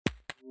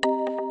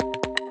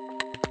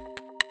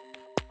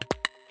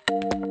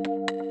Brené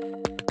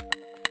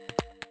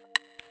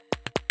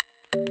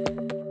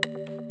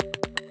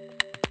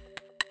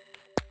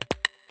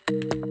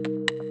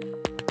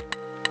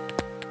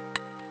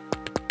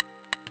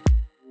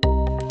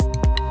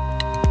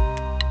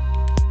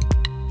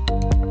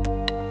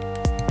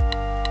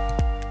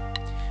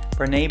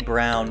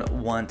Brown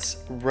once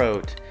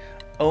wrote,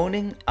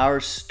 "Owning our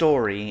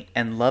story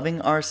and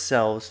loving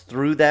ourselves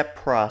through that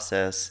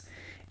process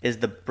is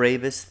the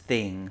bravest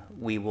thing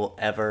we will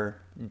ever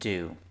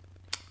do."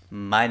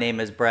 My name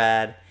is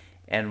Brad,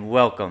 and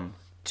welcome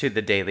to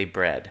the Daily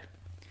Bread.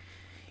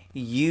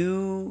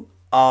 You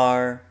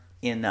are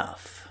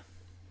enough.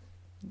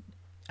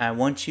 I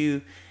want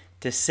you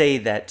to say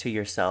that to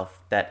yourself,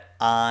 that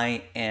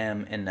I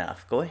am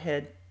enough. Go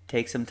ahead,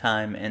 take some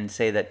time and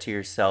say that to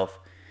yourself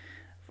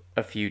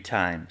a few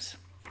times.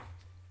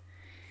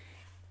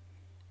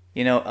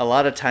 You know, a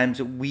lot of times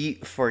we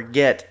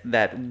forget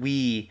that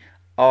we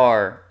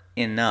are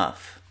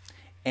enough.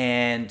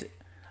 And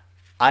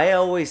I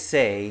always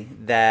say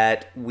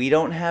that we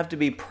don't have to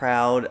be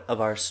proud of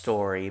our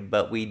story,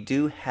 but we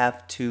do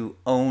have to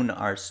own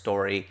our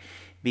story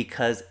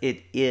because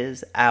it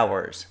is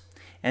ours.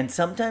 And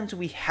sometimes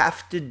we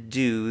have to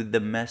do the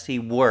messy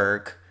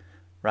work,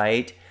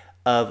 right,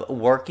 of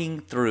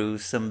working through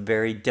some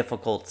very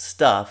difficult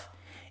stuff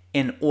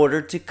in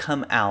order to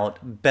come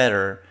out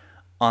better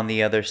on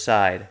the other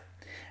side.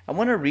 I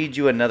want to read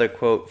you another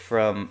quote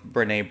from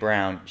Brené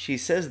Brown. She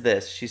says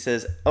this. She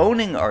says,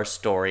 "Owning our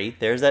story,"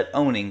 there's that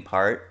owning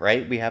part,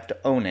 right? We have to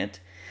own it,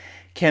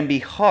 "can be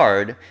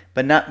hard,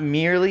 but not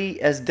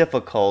merely as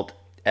difficult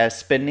as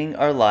spending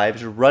our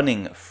lives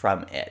running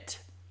from it."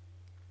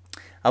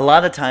 A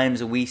lot of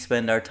times we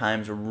spend our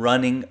times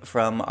running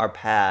from our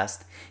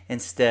past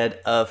instead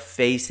of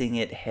facing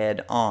it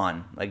head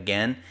on.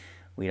 Again,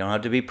 we don't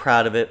have to be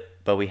proud of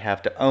it, but we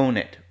have to own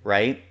it,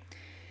 right?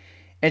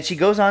 And she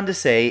goes on to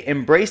say,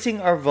 "Embracing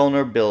our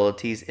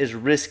vulnerabilities is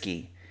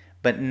risky,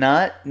 but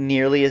not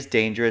nearly as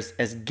dangerous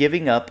as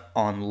giving up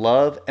on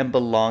love and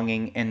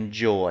belonging and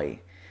joy,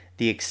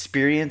 the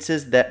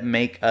experiences that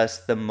make us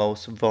the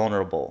most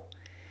vulnerable."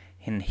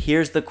 And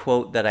here's the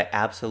quote that I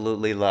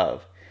absolutely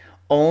love.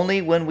 "Only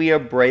when we are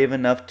brave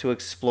enough to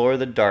explore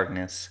the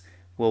darkness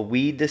will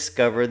we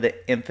discover the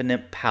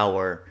infinite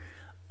power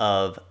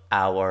of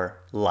our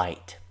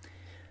light."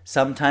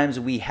 Sometimes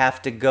we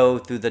have to go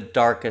through the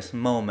darkest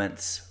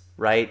moments,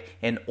 right,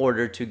 in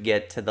order to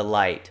get to the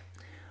light.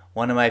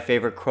 One of my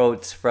favorite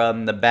quotes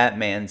from the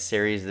Batman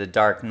series, The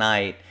Dark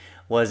Knight,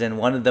 was in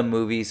one of the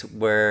movies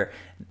where,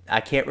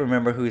 I can't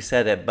remember who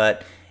said it,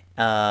 but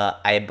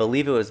I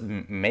believe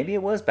maybe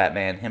it was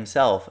Batman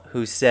himself,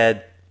 who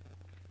said,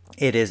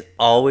 "It is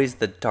always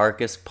the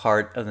darkest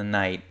part of the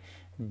night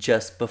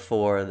just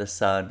before the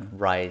sun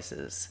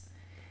rises."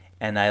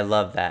 And I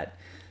love that.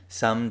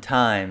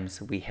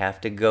 Sometimes we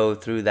have to go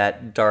through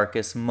that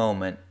darkest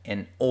moment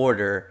in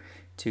order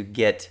to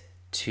get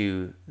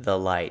to the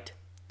light.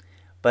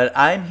 But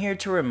I'm here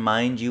to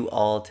remind you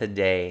all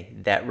today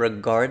that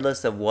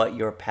regardless of what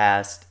your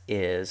past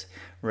is,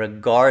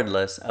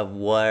 regardless of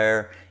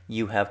where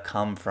you have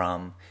come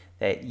from,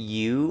 that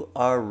you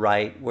are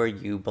right where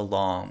you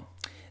belong,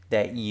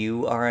 that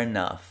you are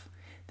enough,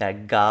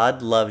 that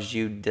God loves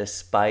you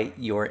despite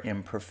your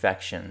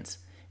imperfections,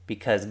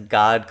 because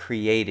God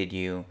created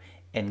you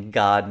and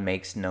God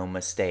makes no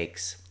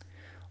mistakes.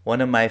 One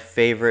of my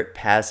favorite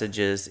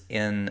passages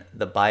in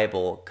the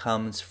Bible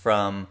comes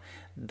from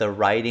the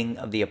writing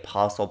of the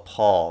Apostle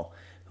Paul,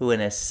 who in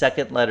his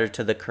second letter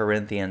to the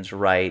Corinthians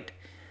write,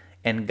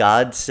 "And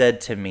God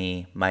said to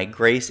me, my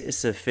grace is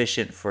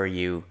sufficient for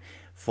you,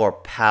 for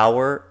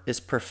power is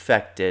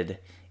perfected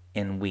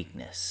in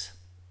weakness."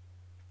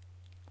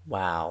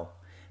 Wow.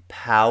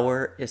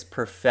 Power is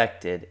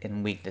perfected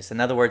in weakness. In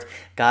other words,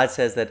 God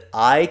says that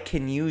I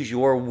can use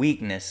your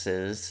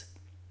weaknesses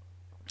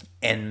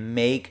and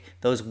make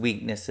those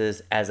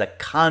weaknesses as a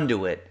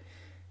conduit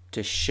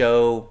to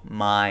show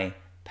my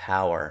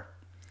power.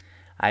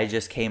 I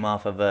just came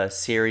off of a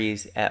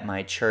series at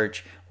my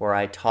church where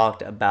I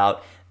talked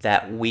about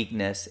that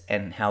weakness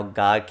and how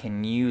God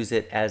can use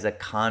it as a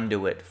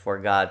conduit for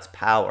God's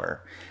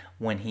power.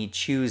 When he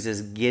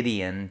chooses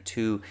Gideon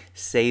to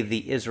save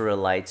the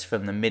Israelites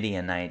from the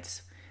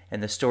Midianites.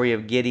 In the story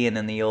of Gideon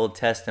in the Old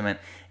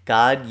Testament,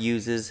 God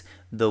uses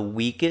the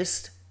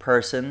weakest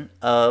person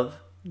of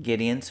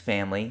Gideon's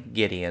family,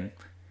 Gideon,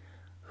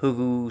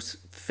 whose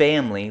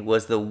family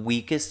was the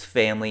weakest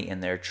family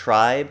in their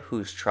tribe,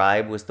 whose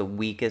tribe was the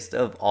weakest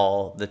of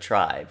all the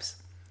tribes.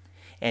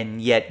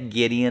 And yet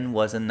Gideon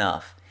was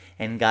enough.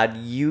 And God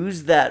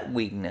used that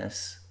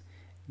weakness.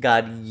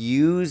 God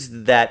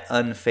used that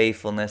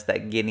unfaithfulness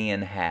that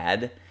Gideon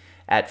had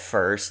at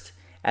first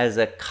as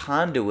a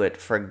conduit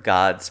for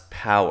God's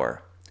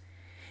power.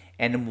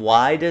 And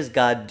why does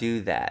God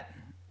do that?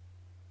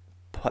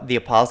 The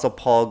Apostle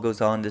Paul goes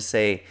on to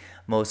say,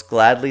 "Most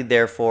gladly,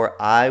 therefore,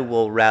 I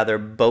will rather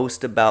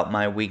boast about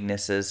my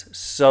weaknesses,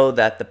 so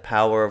that the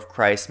power of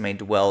Christ may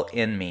dwell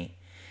in me.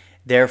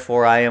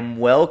 Therefore, I am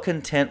well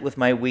content with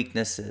my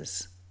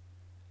weaknesses,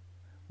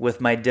 with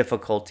my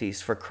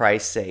difficulties for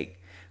Christ's sake.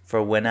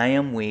 For when I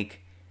am weak,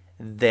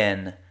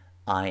 then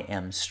I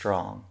am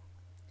strong.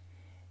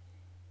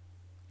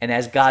 And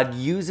as God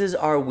uses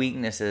our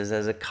weaknesses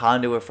as a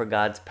conduit for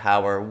God's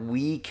power,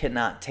 we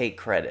cannot take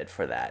credit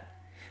for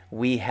that.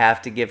 We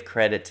have to give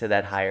credit to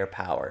that higher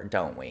power,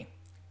 don't we?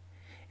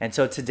 And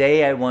so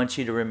today I want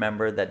you to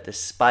remember that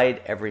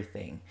despite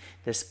everything,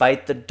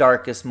 despite the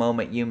darkest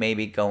moment you may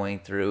be going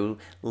through,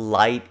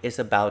 light is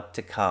about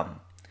to come.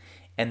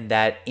 And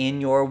that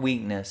in your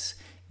weakness,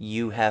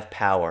 you have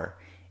power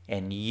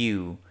and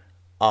you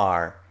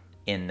are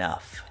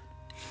enough.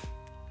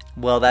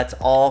 Well, that's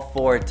all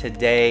for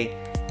today.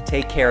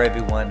 Take care,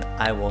 everyone.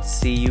 I will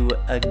see you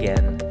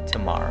again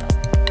tomorrow.